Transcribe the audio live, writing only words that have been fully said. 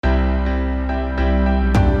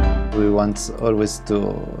We want always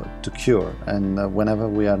to cure, and whenever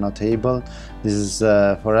we are not able, this is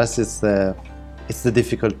for us it's the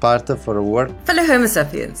difficult part for our work. Fellow Homo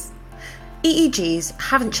sapiens, EEGs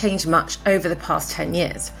haven't changed much over the past 10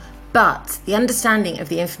 years, but the understanding of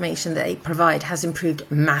the information that they provide has improved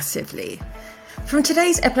massively. From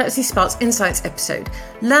today's Epilepsy Sparks Insights episode,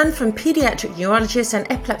 learn from paediatric neurologist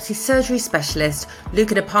and epilepsy surgery specialist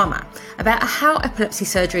Luca De Palma about how epilepsy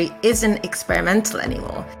surgery isn't experimental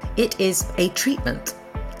anymore. It is a treatment.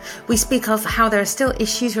 We speak of how there are still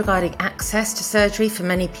issues regarding access to surgery for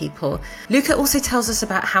many people. Luca also tells us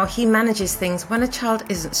about how he manages things when a child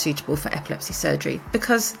isn't suitable for epilepsy surgery,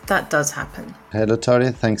 because that does happen. Hello Tori,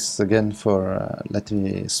 thanks again for letting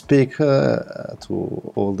me speak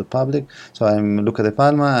to all the public. So I'm Luca De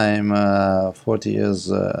Palma, I'm a 40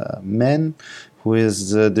 years man who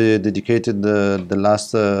is dedicated the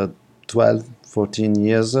last 14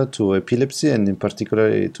 years to epilepsy, and in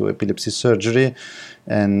particular to epilepsy surgery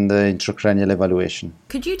and intracranial evaluation.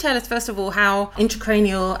 Could you tell us first of all how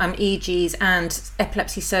intracranial EEGs and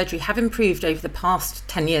epilepsy surgery have improved over the past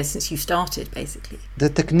 10 years since you started, basically? The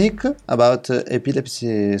technique about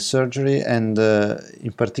epilepsy surgery and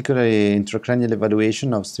in particular intracranial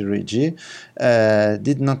evaluation of stereo EEG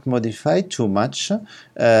did not modify too much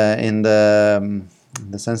in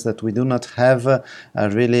the sense that we do not have a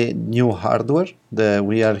really new hardware.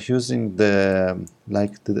 We are using the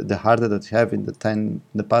hardware that we have in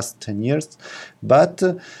the past 10 years. But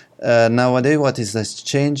nowadays what has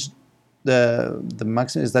changed the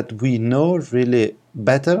maximum is that we know really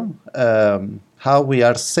better how we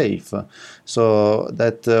are safe. So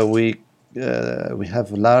that we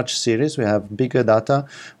have large series, we have bigger data.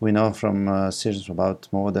 We know from series about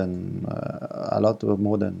more than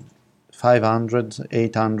 500,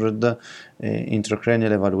 800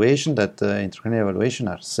 intracranial evaluation, that intracranial evaluation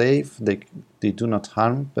are safe, they do not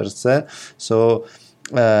harm per se. So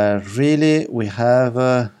really we have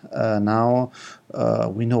now,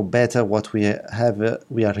 we know better what we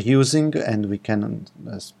are using, and we can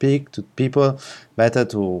speak to people better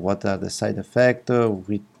to what are the side effects,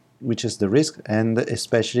 which is the risk, and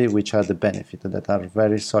especially which are the benefits that are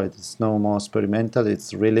very solid. It's no more experimental,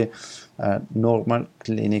 it's really normal,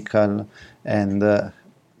 clinical, and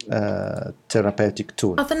therapeutic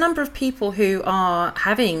tool. Of the number of people who are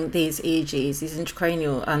having these EEGs, these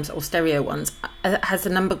intracranial or stereo ones, has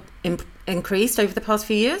the number increased over the past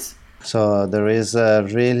few years? So there is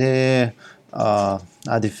really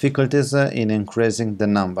difficulties in increasing the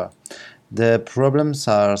number. The problems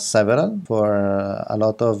are several for a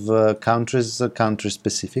lot of countries,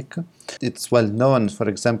 country-specific. It's well known, for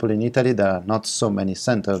example, in Italy, there are not so many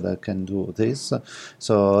centers that can do this.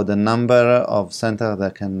 So the number of centers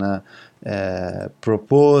that can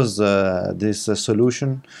propose this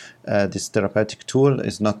solution, this therapeutic tool,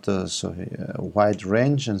 is not so wide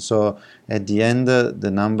range. And so at the end,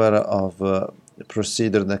 the number of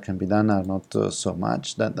procedures that can be done are not so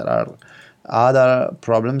much. Then there are other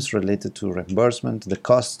problems related to reimbursement, the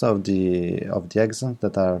cost of the exam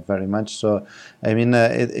that are very much so. I mean,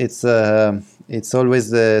 it's always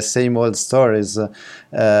the same old stories,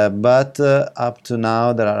 but up to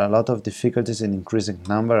now there are a lot of difficulties in increasing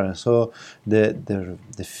number, and so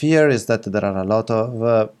the fear is that there are a lot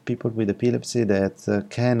of people with epilepsy that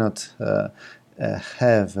cannot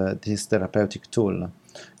have this therapeutic tool,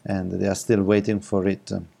 and they are still waiting for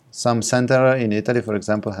it. Some centers in Italy, for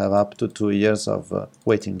example, have up to 2 years of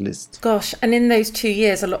waiting list. Gosh, and in those 2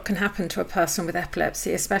 years, a lot can happen to a person with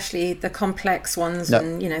epilepsy, especially the complex ones. Yeah.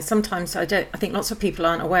 And, sometimes I think lots of people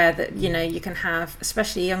aren't aware that, you can have,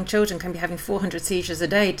 especially young children can be having 400 seizures a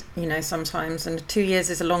day, sometimes, and 2 years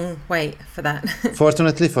is a long wait for that.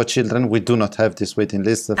 Fortunately for children, we do not have this waiting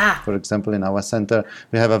list. For example, in our center,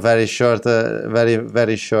 we have a very short,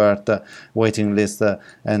 very short waiting list.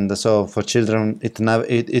 And so for children, it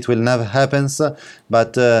will never happen,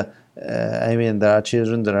 but I mean, there are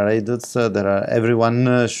children, there are adults, everyone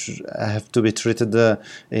have to be treated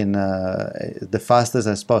in the fastest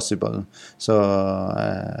as possible. So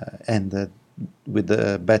and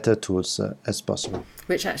with better tools as possible,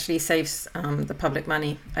 which actually saves the public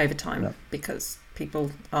money over time, because people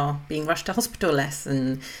are being rushed to hospital less,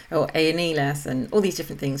 or A&E less, and all these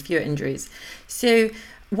different things, fewer injuries. So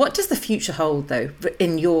what does the future hold, though,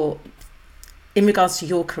 in your in regards to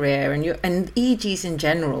your career and EEGs in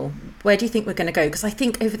general, where do you think we're going to go? Because I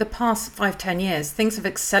think over the past 5-10 years, things have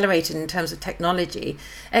accelerated in terms of technology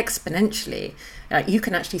exponentially. You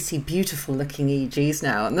can actually see beautiful looking EEGs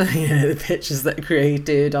now, and the pictures that are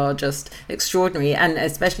created are just extraordinary. And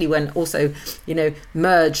especially when also,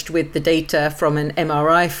 merged with the data from an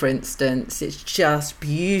MRI, for instance, it's just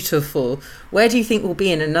beautiful. Where do you think we'll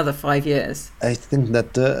be in another 5 years? I think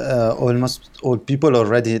that almost all people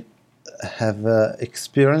already have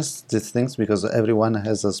experienced these things, because everyone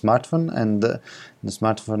has a smartphone, and the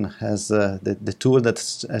smartphone has the tool that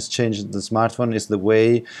has changed the smartphone is the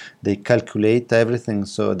way they calculate everything.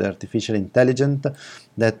 So the artificial intelligence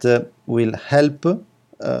that will help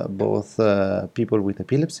both people with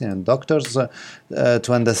epilepsy and doctors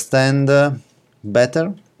to understand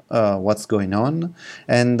better what's going on,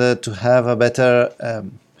 and to have a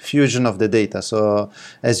better fusion of the data. So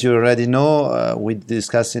as you already know, we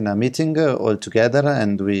discuss in a meeting all together,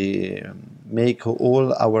 and we make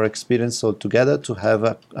all our experience all together to have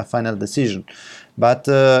a final decision. But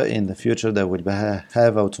in the future there will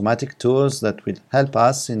have automatic tools that will help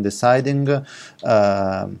us in deciding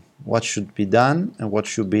what should be done and what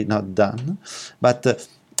should be not done. But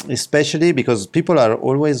especially because people are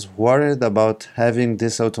always worried about having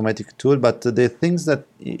this automatic tool, but the things that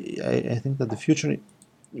I think that the future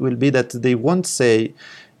will be that they won't say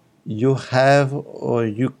you have or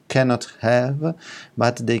you cannot have,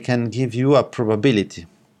 but they can give you a probability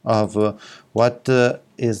of what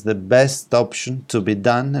is the best option to be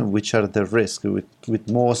done and which are the risks with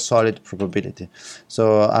more solid probability.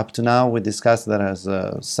 So up to now we discussed that as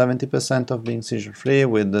 70% of being seizure free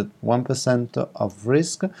with 1% of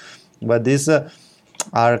risk, but these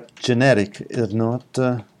are generic, not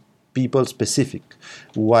people specific,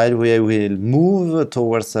 while we will move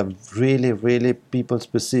towards a really people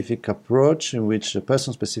specific approach, in which a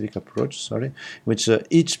person specific approach, which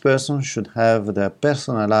each person should have the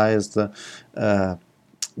personalized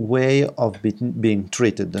way of being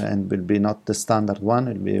treated, and will be not the standard one,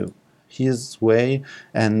 it will be his way,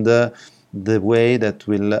 and the way that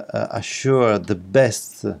will assure the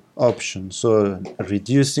best option, so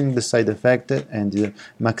reducing the side effect and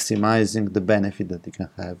maximizing the benefit that they can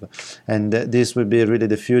have. And this will be really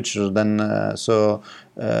the future then, so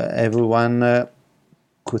everyone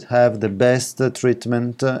could have the best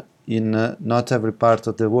treatment in not every part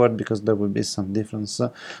of the world, because there will be some difference,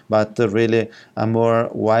 but really a more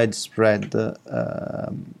widespread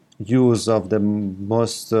use of the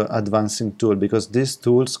most advancing tool, because these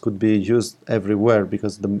tools could be used everywhere,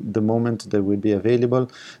 because the moment they will be available,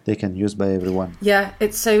 they can use by everyone. Yeah,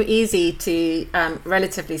 it's so easy to,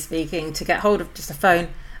 relatively speaking, to get hold of just a phone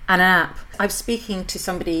and an app. I was speaking to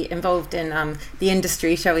somebody involved in the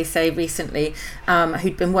industry, shall we say, recently,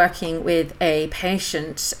 who'd been working with a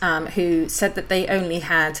patient who said that they only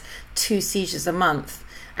had 2 seizures a month.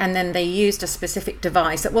 And then they used a specific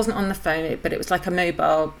device that wasn't on the phone, but it was like a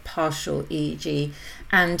mobile partial EEG.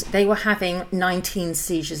 And they were having 19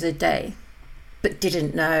 seizures a day, but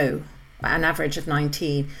didn't know, an average of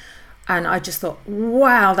 19. And I just thought,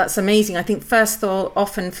 wow, that's amazing. I think first thought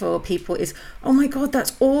often for people is, oh my God,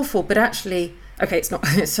 that's awful. But actually, okay, it's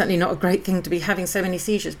certainly not a great thing to be having so many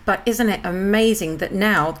seizures, but isn't it amazing that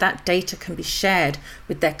now that data can be shared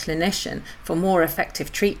with their clinician for more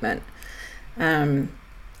effective treatment?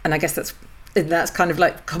 And I guess that's kind of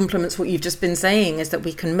like complements what you've just been saying, is that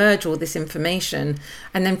we can merge all this information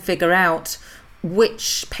and then figure out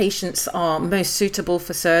which patients are most suitable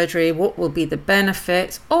for surgery, what will be the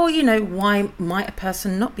benefits, or, why might a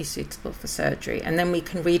person not be suitable for surgery? And then we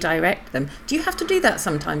can redirect them. Do you have to do that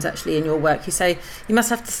sometimes actually in your work? You must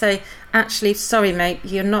have to say, actually, sorry, mate,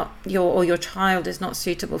 your child is not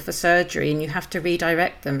suitable for surgery, and you have to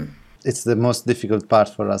redirect them. It's the most difficult part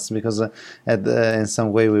for us, because in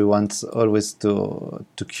some way we want always to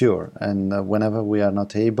cure, and whenever we are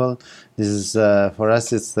not able, this is for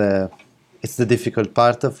us it's the difficult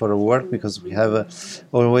part for our work, because we have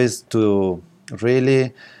always to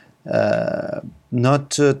really not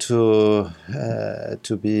to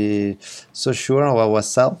be so sure of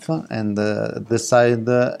ourselves and decide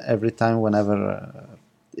every time whenever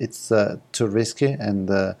it's too risky, and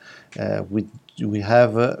we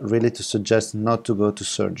have really to suggest not to go to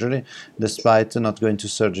surgery, despite not going to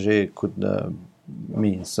surgery could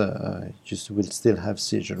means you will still have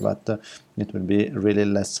seizure, but it will be really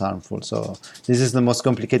less harmful. So this is the most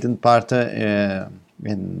complicated part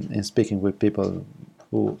in speaking with people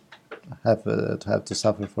who have to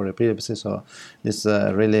suffer for epilepsy. So this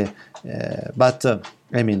really, but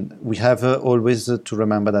we have always to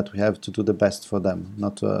remember that we have to do the best for them,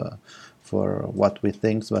 not for what we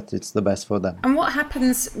think, but it's the best for them. And what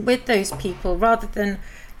happens with those people, rather than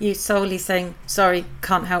you solely saying, sorry,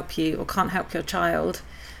 can't help you or can't help your child?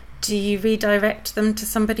 Do you redirect them to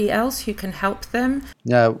somebody else who can help them?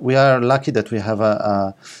 Yeah, we are lucky that we have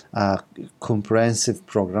a comprehensive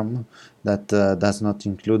program that does not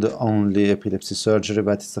include only epilepsy surgery,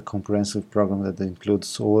 but it's a comprehensive program that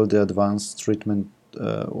includes all the advanced treatment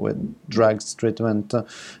with drugs treatment,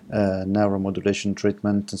 neuromodulation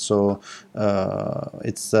treatment. So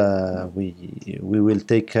it's we will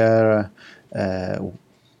take care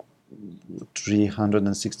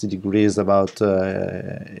 360 degrees about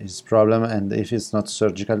his problem, and if it's not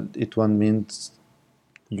surgical, it won't mean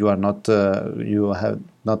you are not you have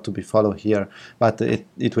not to be followed here, but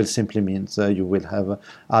it will simply mean you will have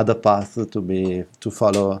other paths to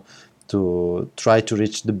follow to try to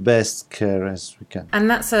reach the best care as we can. And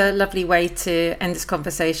that's a lovely way to end this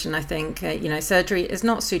conversation, I think. Surgery is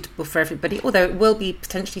not suitable for everybody, although it will be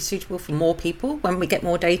potentially suitable for more people when we get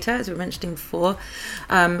more data, as we were mentioning before.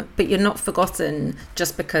 But you're not forgotten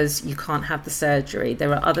just because you can't have the surgery.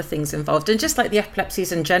 There are other things involved. And just like the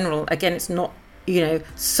epilepsies in general, again, it's not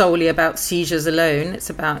solely about seizures alone. It's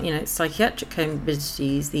about, psychiatric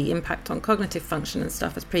comorbidities, the impact on cognitive function and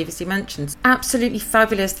stuff, as previously mentioned. Absolutely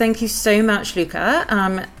fabulous. Thank you so much,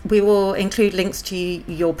 Luca. We will include links to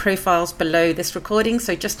your profiles below this recording,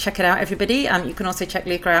 so just check it out, everybody. You can also check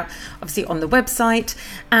Luca out, obviously, on the website.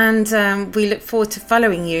 And we look forward to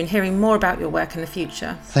following you and hearing more about your work in the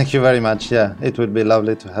future. Thank you very much. Yeah, it would be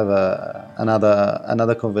lovely to have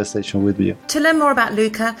another conversation with you. To learn more about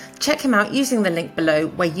Luca, check him out using the link below,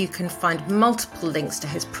 where you can find multiple links to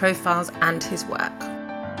his profiles and his work.